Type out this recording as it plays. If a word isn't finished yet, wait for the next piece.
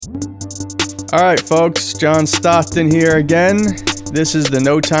All right, folks, John Stockton here again. This is the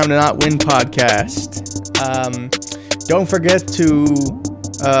No Time to Not Win podcast. Don't forget to,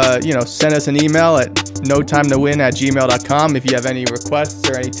 send us an email at notimetowin@gmail.com if you have any requests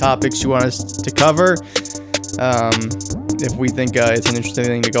or any topics you want us to cover. If we think it's an interesting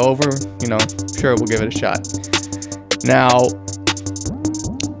thing to go over, sure, we'll give it a shot. Now,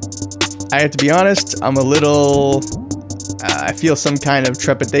 I have to be honest, I'm a little... I feel some kind of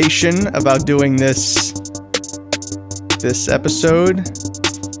trepidation about doing this episode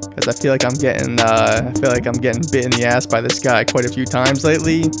because I feel like I'm getting bit in the ass by this guy quite a few times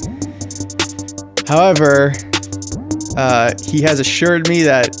lately. However, he has assured me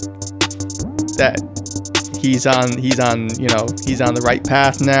that he's on the right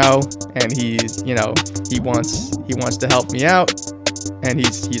path now, and he wants to help me out, and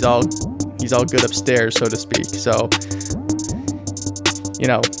he's all good upstairs, so to speak. So,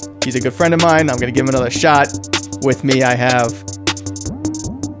 he's a good friend of mine. I'm going to give him another shot. With me, I have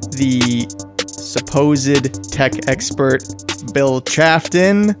the supposed tech expert, Bill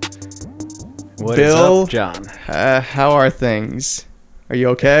Chafton. What Bill, is up, John? How are things? Are you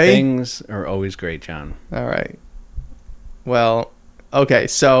okay? Things are always great, John. All right. Well, okay,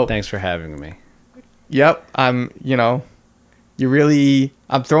 so... Thanks for having me. Yep, I'm throwing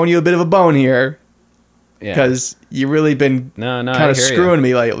you a bit of a bone here. Yeah. Because you've really been kind of screwing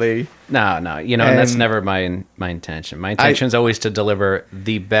me lately. No, and that's never my intention. My intention is always to deliver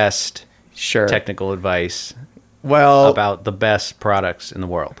the best technical advice about the best products in the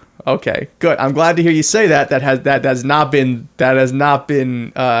world. Okay, good. I'm glad to hear you say that. That has not been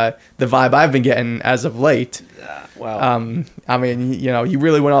the vibe I've been getting as of late. You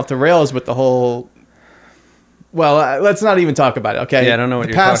really went off the rails with the whole... Well, let's not even talk about it, okay? Yeah, I don't know what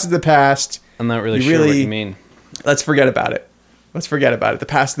you're talking about. The past is the past. I'm not really sure what you mean. Let's forget about it. The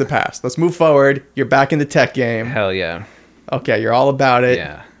past is the past. Let's move forward. You're back in the tech game. Hell yeah. Okay, you're all about it.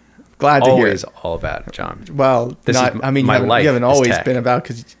 Yeah. Glad to hear it. Always all about it, John. Well, you haven't always been about,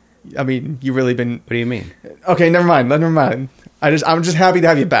 because, you've really been... What do you mean? Okay, never mind. I'm just happy to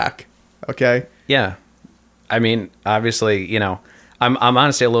have you back. Okay? Yeah. Obviously, I'm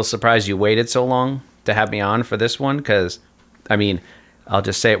honestly a little surprised you waited so long to have me on for this one, because, I'll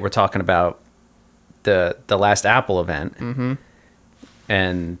just say it. We're talking about the last Apple event,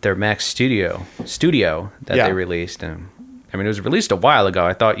 and their Mac Studio that they released, and it was released a while ago.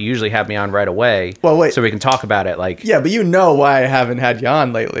 I thought you usually have me on right away. Well, wait, so we can talk about it. But why I haven't had you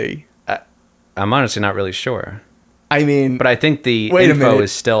on lately. I'm honestly not really sure. But I think the info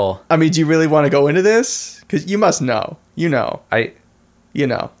is still... do you really want to go into this? Because you must know. I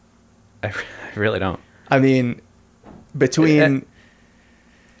really don't.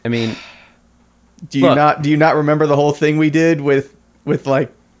 Do you not remember the whole thing we did with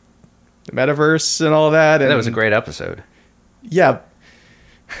like the metaverse and all that? And that was a great episode. Yeah.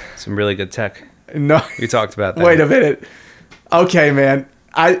 Some really good tech. No. We talked about that. Wait a minute. Okay, man.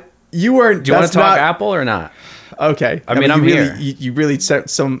 You weren't... Do you want to talk Apple or not? Okay. I'm here. You really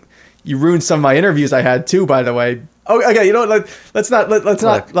sent you ruined some of my interviews I had too, by the way. Oh, okay. You know what? Let's not.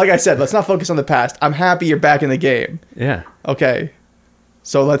 Like I said, let's not focus on the past. I'm happy you're back in the game. Yeah. Okay.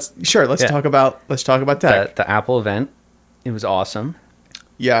 So let's talk about tech. The Apple event, it was awesome.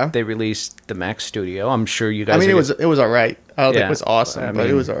 Yeah. They released the Mac Studio. I'm sure you guys... it was all right. I don't think it was awesome, but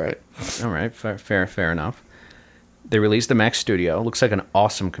it was all right. All right. Fair enough. They released the Mac Studio. Looks like an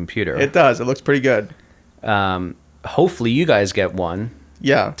awesome computer. It does. It looks pretty good. Hopefully you guys get one.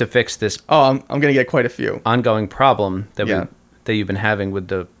 Yeah. To fix this... Oh, I'm going to get quite a few. ...ongoing problem that you've been having with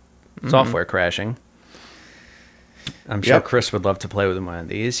the software crashing. I'm sure Chris would love to play with one of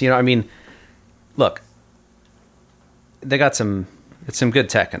these. Look, they got some good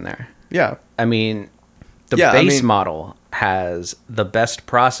tech in there. Yeah. The base model has the best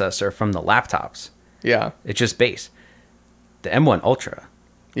processor from the laptops. Yeah. It's just base. The M1 Ultra.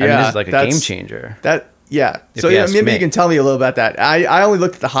 This is like a game changer. So maybe you can tell me a little about that. I only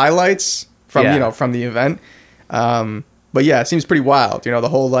looked at the highlights from from the event. But yeah, it seems pretty wild. The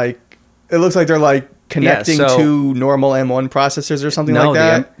whole it looks like they're connecting two normal M1 processors or something like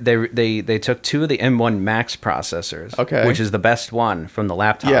that. They took two of the M1 Max processors, which is the best one from the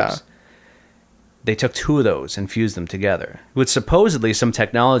laptops. Yeah. They took two of those and fused them together with supposedly some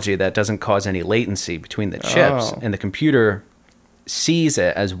technology that doesn't cause any latency between the chips, and the computer sees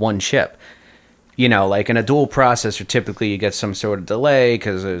it as one chip. Like in a dual processor, typically you get some sort of delay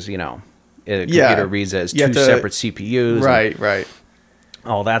because there's, a computer reads it as two separate CPUs. Right.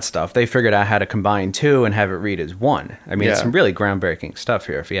 All that stuff. They figured out how to combine two and have it read as one. It's some really groundbreaking stuff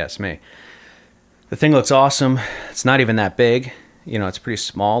here, if you ask me. The thing looks awesome. It's not even that big. it's pretty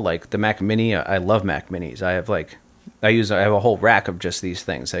small. Like the Mac Mini, I love Mac Minis. I have a whole rack of just these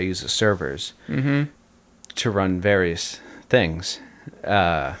things. I use the servers to run various things.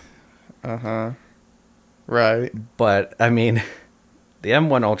 Right. But I mean, the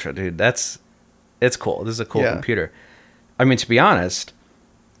M1 Ultra, dude, it's cool. This is a cool computer. I mean, to be honest,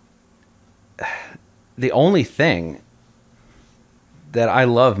 the only thing that I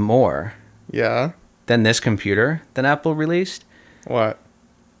love more than this computer that Apple released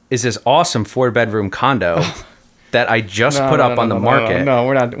is this awesome 4-bedroom condo that I just put up on the market. No,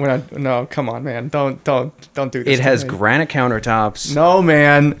 we're not. No, come on, man. Don't do this. It has granite countertops. No,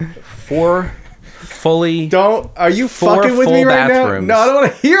 man. 4 fully. Are you fucking with me right bathrooms. now? No, I don't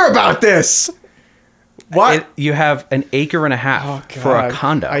want to hear about this. What? You have an acre and a half for a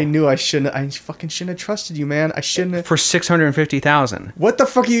condo. I knew I fucking shouldn't have trusted you, man. I shouldn't have. For $650,000. What the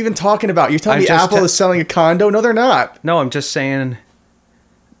fuck are you even talking about? You're telling me Apple is selling a condo? No, they're not. No, I'm just saying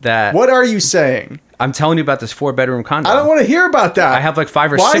that. What are you saying? I'm telling you about this 4-bedroom condo. I don't want to hear about that. I have like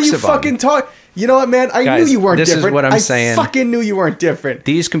 5 or 6 of them. Why are you fucking talking? You know what, man? I knew you weren't different. This is what I'm saying. I fucking knew you weren't different.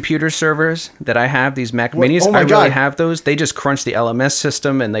 These computer servers that I have, these Mac Minis, I really have those. They just crunch the LMS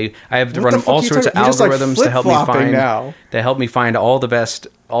system, and I have to run all sorts of algorithms to help me find. They help me find all the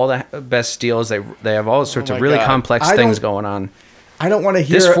best deals. They have all sorts of really complex things going on. I don't want to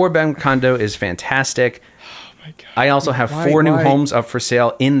hear. This 4-bedroom condo is fantastic. Oh my God. I also have 4 new homes up for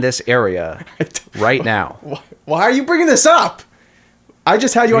sale in this area right now. Why are you bringing this up? I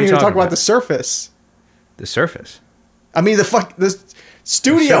just had you on here to talk about the Surface. The Surface? I mean, the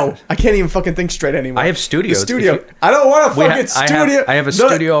studio. I can't even fucking think straight anymore. I have studios. The studio. I don't want a fucking studio. I have a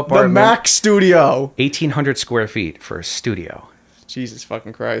studio apartment. The Mac studio. 1,800 square feet for a studio. Jesus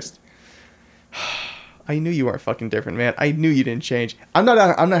fucking Christ. I knew you weren't fucking different, man. I knew you didn't change. I'm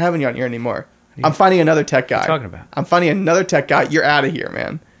not having you on here anymore. I'm finding another tech guy. What are you talking about? I'm finding another tech guy. You're out of here,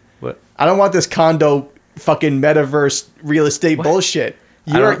 man. What? I don't want this condo fucking metaverse real estate bullshit.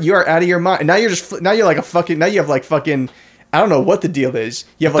 You are out of your mind. Now you're like a fucking. Now you have like fucking. I don't know what the deal is.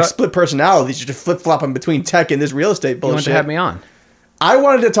 You have like split personalities. You're just flip flopping between tech and this real estate bullshit. You want to have me on? I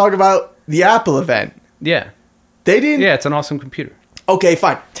wanted to talk about the Apple event. Yeah. They didn't. Yeah, it's an awesome computer. Okay,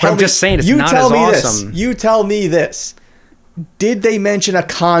 fine. I'm just saying it's not as awesome. You tell me this. Did they mention a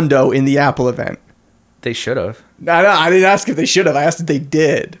condo in the Apple event? They should have. No, I didn't ask if they should have. I asked if they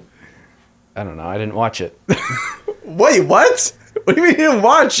did. I don't know. I didn't watch it. Wait, what? What do you mean you didn't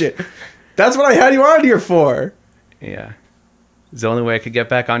watch it? That's what I had you on here for. Yeah. It's the only way I could get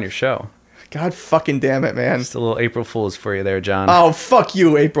back on your show. God fucking damn it, man. Just a little April Fool's for you there, John. Oh, fuck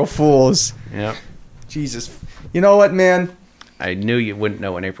you, April Fools. Yep. Jesus. You know what, man? I knew you wouldn't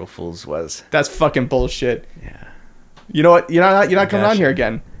know when April Fool's was. That's fucking bullshit. Yeah. You know what? You're not coming on here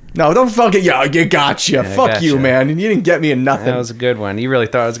again. No, don't fucking... Yeah, you gotcha. Yeah, fuck you, man. You didn't get me in nothing. That was a good one. You really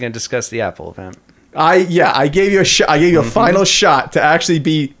thought I was going to discuss the Apple event. I gave you a shot. I gave you a final shot to actually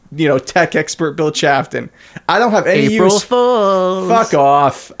be, tech expert Bill Chafton. I don't have any April use. Fools. Fuck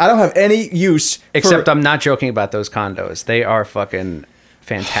off. I don't have any use. Except I'm not joking about those condos. They are fucking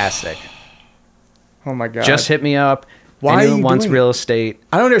fantastic. Oh my God. Just hit me up. Why Anyone wants doing real estate?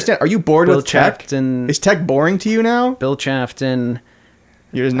 I don't understand. Are you bored with tech? Chafton, is tech boring to you now? Bill Chafton.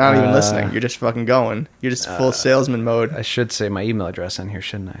 You're just not even listening. You're just fucking going. You're just full salesman mode. I should say my email address on here,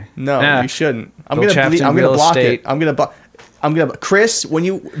 shouldn't I? No, you shouldn't. I'm gonna block it. I'm gonna Chris, when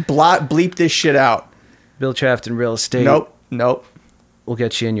you bleep this shit out. Bill Chafton Real Estate. Nope. We'll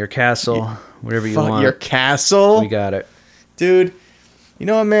get you in your castle, whatever you want. Your castle? We got it. Dude, you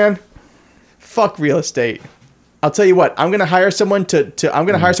know what, man? Fuck real estate. I'll tell you what. I'm gonna hire someone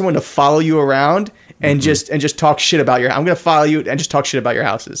to follow you around and just talk shit about I'm gonna follow you and just talk shit about your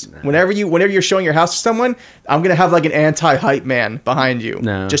houses. No. Whenever you're showing your house to someone, I'm gonna have like an anti-hype man behind you,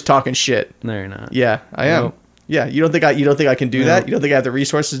 just talking shit. No, you're not. Yeah, I am. Nope. Yeah, you don't think I can do that? You don't think I have the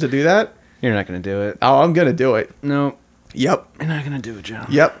resources to do that? You're not gonna do it. Oh, I'm gonna do it. No. Yep. You're not gonna do it, John.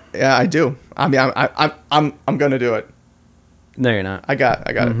 Yep. Yeah, I do. I mean, I'm gonna do it. No, you're not. I got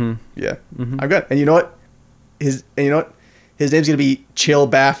it. Yeah, I'm good. And you know what? His name's gonna be Chill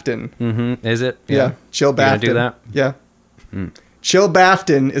Bafton. Mm-hmm. Is it? Yeah. Chill Bafton. Do that? Yeah. Chill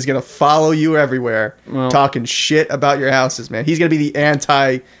Bafton is gonna follow you everywhere, talking shit about your houses, man. He's gonna be the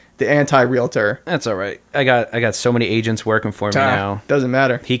anti realtor. That's all right. I got so many agents working for me now. Doesn't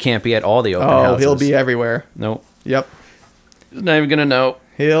matter. He can't be at all the open houses. He'll be everywhere. Nope. Yep. He's not even gonna know.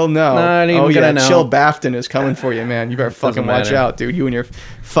 He'll know. Not even gonna know. Chill Bafton is coming for you, man. You better fucking watch out, dude. You and your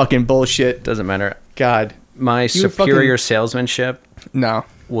fucking bullshit. Doesn't matter. God. My superior salesmanship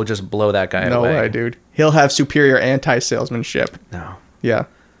will just blow that guy away. No way, dude. He'll have superior anti-salesmanship. No. Yeah.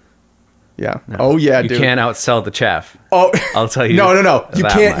 Yeah. No. Oh yeah, dude. You can't outsell the chaff. Oh, I'll tell you. No. You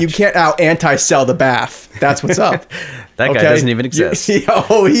can't. Much. You can't anti-sell the bath. That's what's up. That guy doesn't even exist. He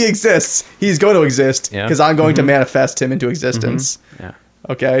exists. He's going to exist because I'm going to manifest him into existence. Yeah.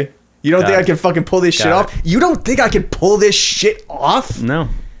 Okay. You don't think I can fucking pull this shit off? You don't think I can pull this shit off? No,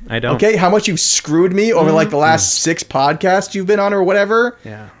 I don't. Okay. How much you've screwed me over like the last 6 podcasts you've been on or whatever?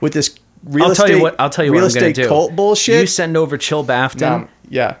 Yeah. With this I'll tell you what I'm going to do. Cult bullshit. You send over Chill Bafton.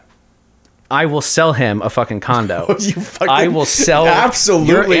 Yeah. I will sell him a fucking condo. I will sell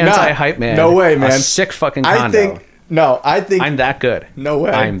absolutely your anti-hype man. No way, man. A sick fucking condo. I think I'm that good. No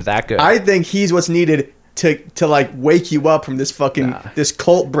way. I'm that good. I think he's what's needed to like wake you up from this fucking this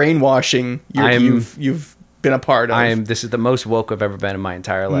cult brainwashing you've been a part of. This is the most woke I've ever been in my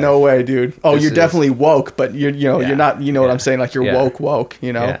entire life. No way, dude. Oh, you're definitely woke, but you're not. You know what I'm saying? Like you're woke.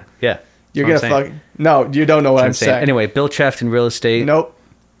 You know. Yeah. You're gonna fuck. No, you don't know what I'm saying. Anyway, Bill Chafton Real Estate. Nope.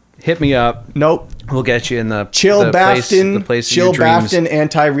 Hit me up. Nope. We'll get you in the Chill Bafton. The place Chill Bafton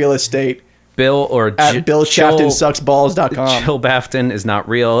anti-real estate. Bill or at BillChaftonSucksBalls.com. Chill Bafton is not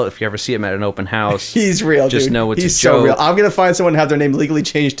real. If you ever see him at an open house, he's real. Just dude. know it's he's a joke. So real. I'm gonna find someone and have their name legally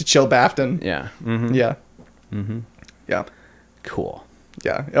changed to Chill Bafton. Yeah. Mm-hmm. Yeah. Mm-hmm. Yeah. Cool.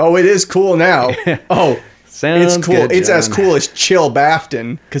 Yeah. Oh, it is cool now. Oh. Sounds it's cool. Good, it's as cool as Chill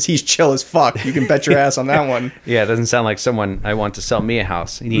Bafton because he's chill as fuck. You can bet your ass on that one. Yeah, it doesn't sound like someone I want to sell me a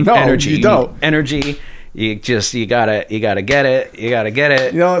house. You need energy. You don't. Energy. You gotta get it. You gotta get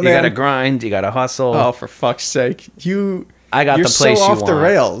it. You know what, man? You gotta grind. You gotta hustle. Oh, for fuck's sake! I got the place so you off want. the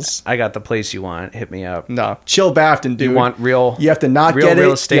rails. I got the place you want. Hit me up. No, Chill Bafton, dude. You want real? You have to not real get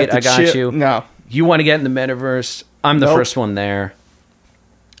real it. estate. I got you. No. You want to get in the metaverse? I'm the first one there.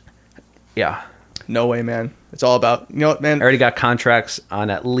 Yeah. No way, man. It's all about, you know what, man? I already got contracts on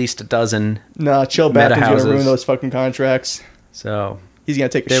at least a dozen. No, Chill Bafton's going to ruin those fucking contracts. So he's going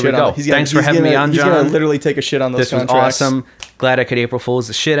to take a there shit we go. on it. Thanks for having me on, John. He's going to literally take a shit on those contracts. This was awesome. Glad I could April Fool's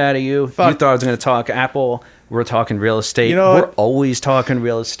the shit out of you. Fuck. You thought I was going to talk Apple. We're talking real estate. You know We're always talking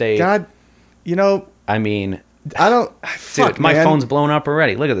real estate. God, you know. I mean. I don't. Fuck, dude, my phone's blown up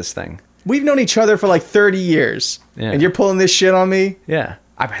already. Look at this thing. We've known each other for like 30 years. Yeah. And you're pulling this shit on me? Yeah.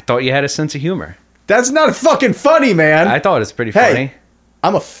 I thought you had a sense of humor. That's not fucking funny, man. I thought it was pretty funny. Hey,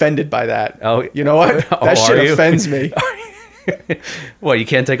 I'm offended by that. Oh, you know what? That shit offends me. What? You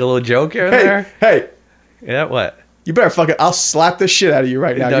can't take a little joke here and there? Hey. Yeah. What? You better fucking. I'll slap the shit out of you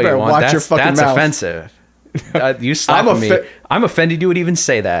right now. No, you better watch your fucking mouth. That's offensive. You slapping me. I'm offended you would even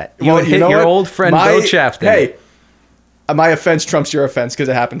say that. You would hit your old friend Bill Chafton. Hey. My offense trumps your offense because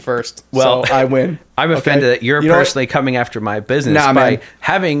it happened first. Well, so I win. I'm offended that you're personally coming after my business by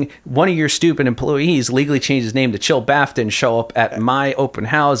having one of your stupid employees legally change his name to Chill Bafton, show up at my open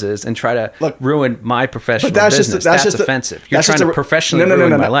houses and try to ruin my professional business. That's offensive. You're trying to professionally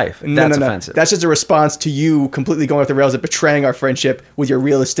ruin my life. That's offensive. That's just a response to you completely going off the rails and betraying our friendship with your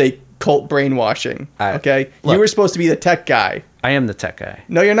real estate cult brainwashing. Okay? Look, you were supposed to be the tech guy. I am the tech guy.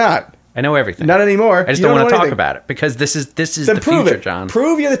 No, you're not. I know everything. Not anymore. I just don't want to talk about it because this is the future, John.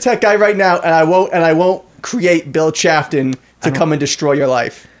 Prove you're the tech guy right now, and I won't create Bill Chafton to come and destroy your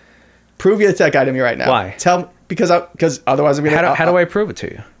life. Prove you're the tech guy to me right now. Why? Because otherwise I'm gonna. How do I prove it to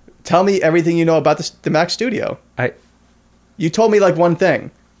you? Tell me everything you know about the Mac Studio. You told me like one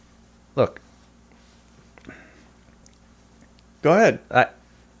thing. Look. Go ahead.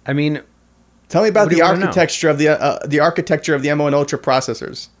 I mean. Tell me about the architecture of the M1 Ultra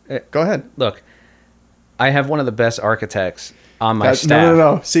processors. Go ahead. Look, I have one of the best architects on my staff.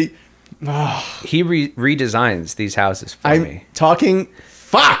 No. See, he redesigns these houses for me. I'm talking.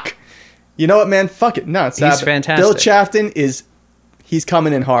 Fuck. You know what, man? Fuck it. No, he's fantastic. Bill Chafton he's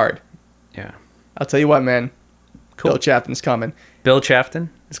coming in hard. Yeah. I'll tell you what, man. Cool. Bill Chafton's coming. Bill Chafton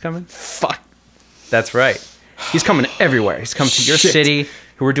is coming? Fuck. That's right. He's coming everywhere. He's coming to your city.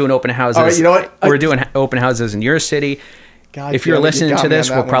 We're doing open houses. All right, you know what? We're doing open houses in your city. God, if you're listening to this,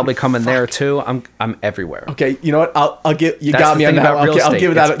 we'll probably come in there too. I'm everywhere. Okay, you know what? I'll give you. Got me on that one. Okay, I'll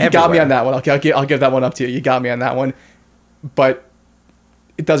give that. You got me on that one. Okay, I'll give that one up to you. You got me on that one. But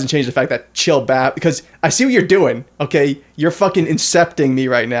it doesn't change the fact that Chill Bafton, because I see what you're doing. Okay, you're fucking incepting me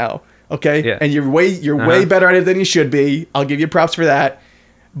right now. Okay, yeah. And you're way better at it than you should be. I'll give you props for that.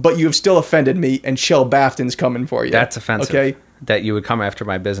 But you have still offended me, and Chill Bafton's coming for you. That's offensive. Okay. That you would come after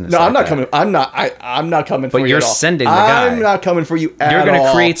my business. No, I'm not coming. I'm not coming for you. But you're sending the guy. I'm not coming for you at all. You're going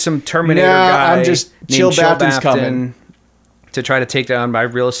to create some Terminator guy. I'm just Chill Bafton's coming to try to take down my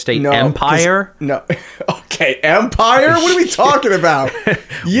real estate empire. No, okay, empire. What are we talking about? What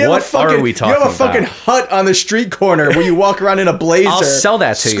are we talking about? You have a fucking hut on the street corner where you walk around in a blazer. I'll sell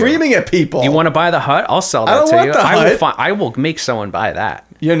that to you. Screaming at people. You want to buy the hut? I'll sell that to you. I will make someone buy that.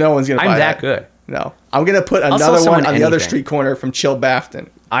 No one's gonna buy that. I'm that good. No. I'm gonna put another one on the other street corner from Chill Bafton.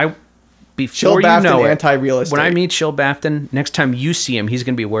 Chill Bafton anti-real estate. When I meet Chill Bafton, next time you see him, he's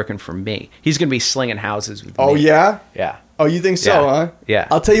gonna be working for me. He's gonna be slinging houses with me. Oh yeah? Yeah. Oh, you think so, huh? Yeah.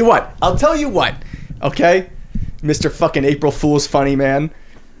 I'll tell you what. Okay? Mr. fucking April Fool's funny man.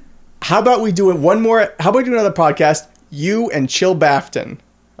 How about we do it one more? How about we do another podcast? You and Chill Bafton.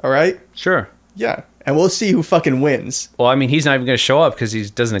 All right? Sure. Yeah. And we'll see who fucking wins. Well, I mean, he's not even going to show up because he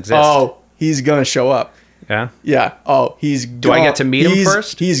doesn't exist. Oh, he's going to show up. Yeah? Yeah. Oh, Do I get to meet him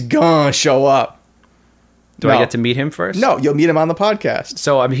first? He's going to show up. Do I get to meet him first? No, you'll meet him on the podcast.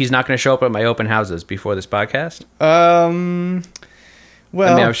 So I mean, he's not going to show up at my open houses before this podcast?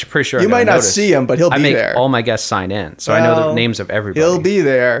 Well, I mean, I'm pretty sure you might not see him, but he'll be there. I make all my guests sign in, so I know the names of everybody. He'll be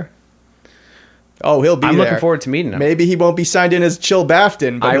there. Oh, he'll be there. I'm looking forward to meeting him. Maybe he won't be signed in as Chill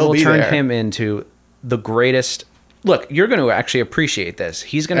Bafton, but he'll be there. I will turn him into the greatest. Look, you're going to actually appreciate this.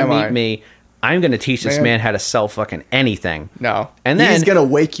 He's going to meet me. I'm going to teach this man how to sell fucking anything. No. And then he's going to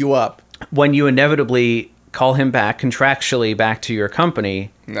wake you up. When you inevitably call him back contractually back to your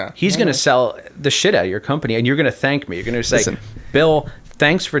company, he's going to sell the shit out of your company, and you're going to thank me. You're going to say, listen, Bill,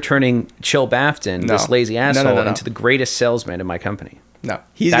 thanks for turning Chill Bafton, this lazy asshole, into the greatest salesman in my company. No,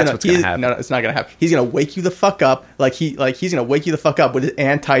 that's what's gonna happen. No, it's not gonna happen. He's gonna wake you the fuck up, he's gonna wake you the fuck up with his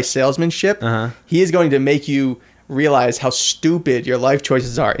anti-salesmanship. He is going to make you realize how stupid your life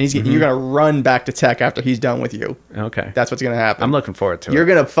choices are, and you're gonna run back to tech after he's done with you. Okay, that's what's gonna happen. I'm looking forward to it. You're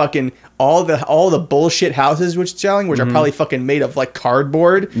gonna fucking all the bullshit houses which selling, which are probably fucking made of like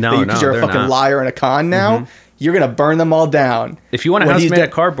cardboard. Because you're a fucking liar and a con now. You're gonna burn them all down. If you want a house made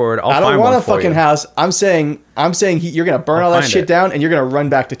of cardboard, I don't want a fucking house. I'm saying you're gonna burn all that shit down, and you're gonna run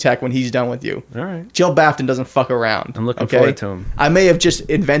back to tech when he's done with you. All right. Chill Bafton doesn't fuck around. I'm looking forward to him. I may have just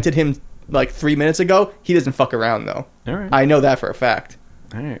invented him like 3 minutes ago. He doesn't fuck around though. All right. I know that for a fact.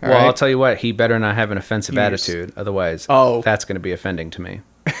 All right. Well, I'll tell you what. He better not have an offensive attitude. Otherwise, that's gonna be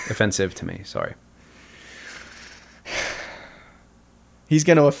offensive to me. Sorry. He's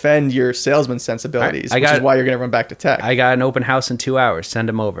going to offend your salesman sensibilities, which is why you're going to run back to tech. I got an open house in 2 hours. Send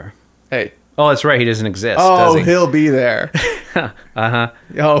him over. Hey. Oh, that's right. He doesn't exist, does he? He'll be there. Uh-huh.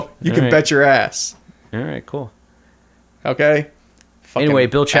 Oh, you can bet your ass. All right, cool. Okay? Fucking anyway,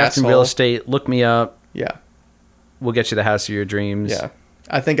 Bill Chafton Real Estate. Look me up. Yeah. We'll get you the house of your dreams. Yeah.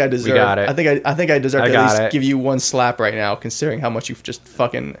 I think I deserve. We got it. I think I deserve to at least give you one slap right now, considering how much you've just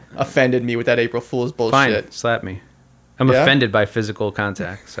fucking offended me with that April Fool's bullshit. Fine, slap me. I'm offended by physical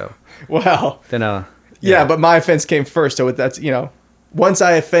contact, so. Well. Then, yeah, but my offense came first, so that's, once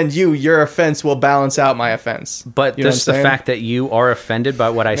I offend you, your offense will balance out my offense. But just the fact that you are offended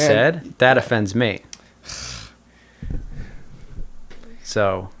by what I said, that offends me.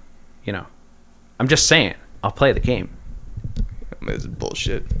 So, I'm just saying, I'll play the game. This is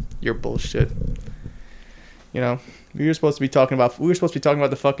bullshit. You're bullshit. We were supposed to be talking about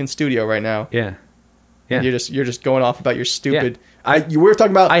the fucking studio right now. Yeah. Yeah. And you're just going off about your stupid. Yeah. We were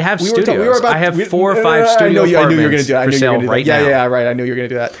talking about. I have studios. I have 4 or 5 studio apartments. I knew you were going to do that. For sale right now. Yeah, right. I knew you were going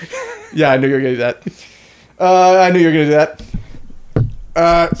to do that. Yeah, I knew you were going to do that. I knew you were going to do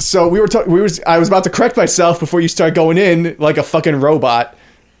that. So we were talking. I was about to correct myself before you start going in like a fucking robot.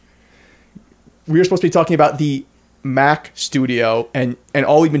 We were supposed to be talking about the Mac Studio, and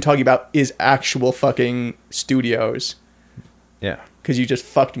all we've been talking about is actual fucking studios. Yeah. Because you just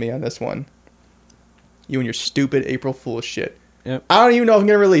fucked me on this one. You and your stupid April Fool's shit. Yep. I don't even know if I'm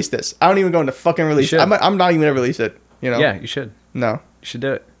going to release this. I don't even go into fucking release it. I'm not even going to release it. Yeah, you should. No. You should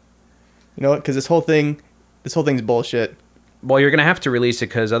do it. You know what? Because this whole thing's bullshit. Well, you're going to have to release it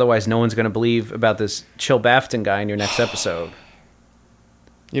because otherwise no one's going to believe about this Chill Bafton guy in your next episode.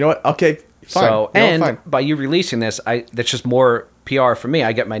 You know what? Okay, fine. So, fine. By you releasing this, that's just more PR for me.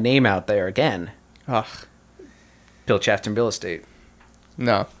 I get my name out there again. Ugh. Bill Chafton Real Estate.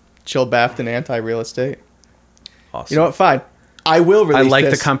 No. Chill Bafton anti-real estate. Awesome. You know what? Fine. I will release this. I like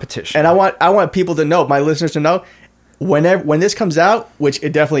the competition. And I want people to know, my listeners to know, when this comes out, which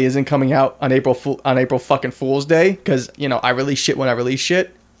it definitely isn't coming out on April fucking Fool's Day, because, I release shit when I release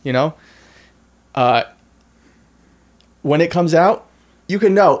shit, when it comes out, you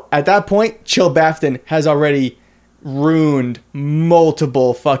can know, at that point, Chill Bafton has already ruined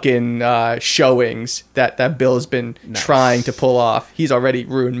multiple fucking showings that Bill's been trying to pull off. He's already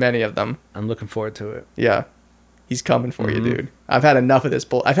ruined many of them. I'm looking forward to it. Yeah. He's coming for you, dude. I've had enough of this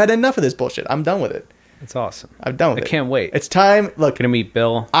bullshit. I'm done with it. It's awesome. I'm done with it. I can't wait. It's time. Look. Gonna meet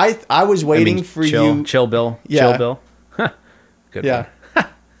Bill. I was waiting for you. Chill Bill. Yeah. Chill Bill. Huh. Good. Yeah.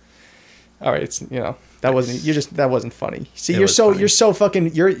 All right, it's that wasn't funny. See, you're so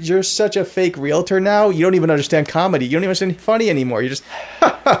fucking you're such a fake realtor now. You don't even understand comedy. You don't even understand funny anymore. You're just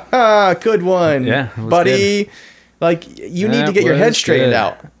good one, buddy. Good. Like you need to get your head straightened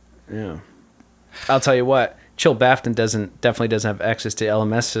out. Yeah, I'll tell you what. Chill Bafton definitely doesn't have access to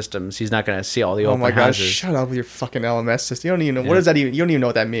LMS systems. He's not going to see all the open houses. Oh my gosh! Shut up with your fucking LMS system. You don't even know what does that even. You don't even know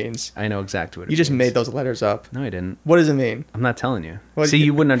what that means. I know exactly what it means. You just made those letters up. No, I didn't. What does it mean? I'm not telling you. See,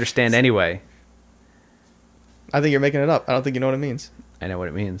 you wouldn't understand anyway. I think you're making it up. I don't think you know what it means. I know what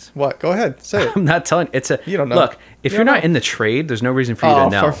it means. What? Go ahead. Say it. I'm not telling you. You don't know. Look, if you're not in the trade, there's no reason for you to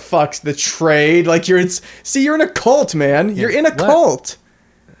know. Oh, for fuck's the trade. Like you're in a cult, man. You're in a cult.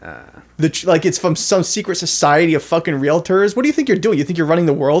 Like it's from some secret society of fucking realtors. What do you think you're doing? You think you're running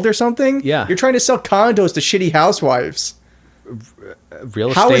the world or something? Yeah. You're trying to sell condos to shitty housewives.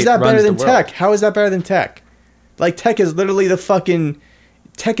 Real estate. How is that better than tech? How is that better than tech? Like tech is literally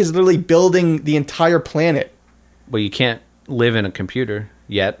building the entire planet. Well, you can't live in a computer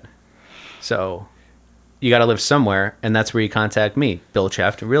yet. So you got to live somewhere, and that's where you contact me, Bill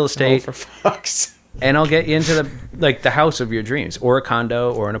Chafton Real Estate. Oh, for fuck's sake. And I'll get you into the house of your dreams, or a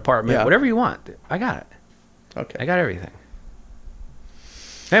condo, or an apartment, whatever you want. I got it. Okay, I got everything.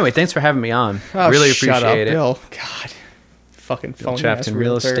 Anyway, thanks for having me on. Really appreciate it. Bill. God, fucking Bill Chafton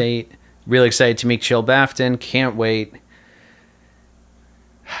Real Estate. Really excited to meet Chill Bafton. Can't wait.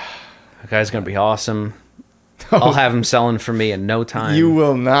 The guy's gonna be awesome. I'll have him selling for me in no time. You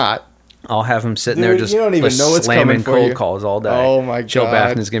will not. I'll have him sitting there just slamming cold calls all day. Oh my God. Chill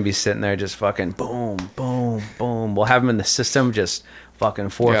Bafton's going to be sitting there just fucking boom, boom, boom. We'll have him in the system just fucking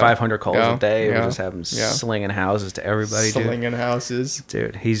 400 or 500 calls a day. We'll just have him slinging houses to everybody. Slinging houses.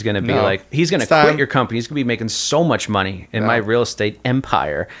 Dude, he's going to be he's going to quit your company. He's going to be making so much money in my real estate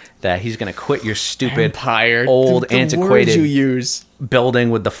empire that he's going to quit your stupid old antiquated you use. Building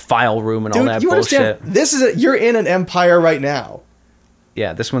with the file room and all that bullshit. You're in an empire right now.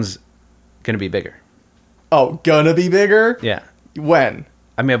 Yeah, this one's gonna be bigger. Oh, gonna be bigger? Yeah. When?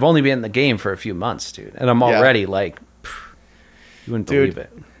 I mean, I've only been in the game for a few months, dude, and I'm already like, you wouldn't believe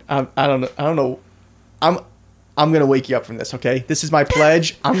it. I don't know. I'm gonna wake you up from this. Okay, this is my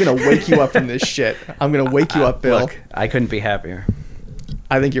pledge. I'm gonna wake you up from this shit. I'm gonna wake you up, Bill. Look, I couldn't be happier.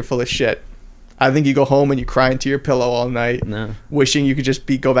 I think you're full of shit. I think you go home and you cry into your pillow all night, wishing you could just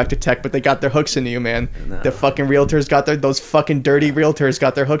go back to tech, but they got their hooks into you, man. No. The fucking realtors those fucking dirty realtors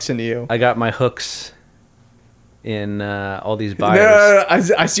got their hooks into you. I got my hooks in all these buyers. No.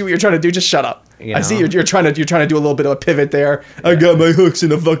 I see what you're trying to do. Just shut up. I see you're trying to do a little bit of a pivot there. Yeah. I got my hooks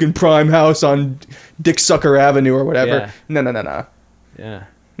in a fucking prime house on Dick Sucker Avenue or whatever. Yeah. No. Yeah.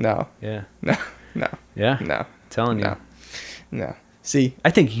 No. Yeah. No. Yeah. No. Telling you. No. See, I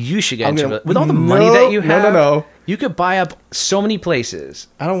think you should get into it. With all the money that you have, no. You could buy up so many places.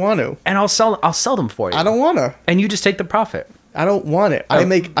 I don't want to. And I'll sell them for you. I don't want to. And you just take the profit. I don't want it. I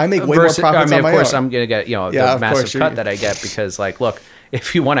make way more profits on my own. Of course, I'm going to get the massive cut that I get because, look,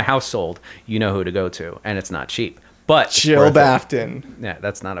 if you want a house sold, you know who to go to, and it's not cheap. But Chill Bafton. Yeah,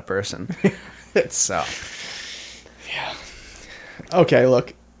 that's not a person. Yeah. Okay,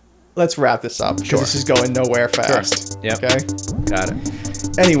 look. Let's wrap this up because this is going nowhere fast. Sure. Yep. Okay? Got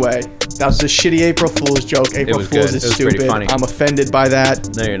it. Anyway, that was a shitty April Fool's joke. April Fool's is stupid. I'm offended by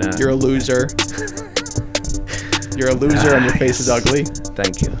that. No, you're not. You're a loser. You're a loser and your face is ugly.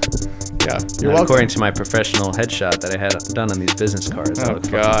 Thank you. Yeah. You're welcome. According to my professional headshot that I had done on these business cards, I look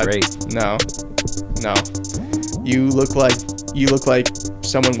fucking great. No. You look like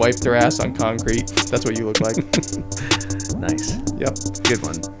someone wiped their ass on concrete. That's what you look like. Nice. Yep. Good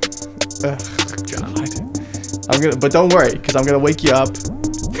one. God. But don't worry, because I'm gonna wake you up.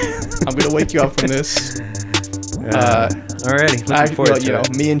 I'm gonna wake you up from this. Alrighty, looking forward to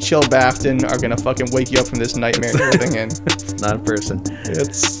it. Me and Chill Bafton are gonna fucking wake you up from this nightmare you're living in. It's not a person.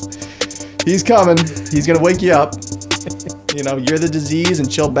 He's coming. He's gonna wake you up. You're the disease and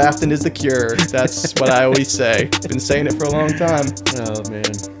Chill Bafton is the cure. That's what I always say. Been saying it for a long time. Oh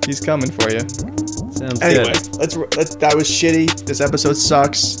man, he's coming for you. Anyway, let's that was shitty. This episode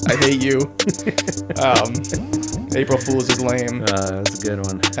sucks. I hate you. April Fool's is lame. That's a good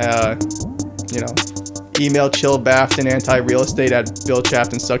one. Email Chill Bafton anti-realestate at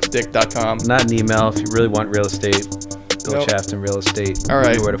billchaftonsucksdick.com. Not an email if you really want real estate. Bill Chafton Real Estate. All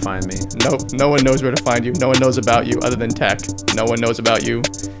right. You know where to find me. Nope. No one knows where to find you. No one knows about you other than tech. No one knows about you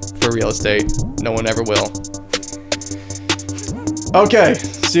for real estate. No one ever will. Okay.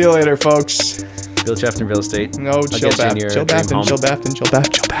 See you later, folks. Bill Chafton Real Estate. No, Chill Bafton. Chill Bafton.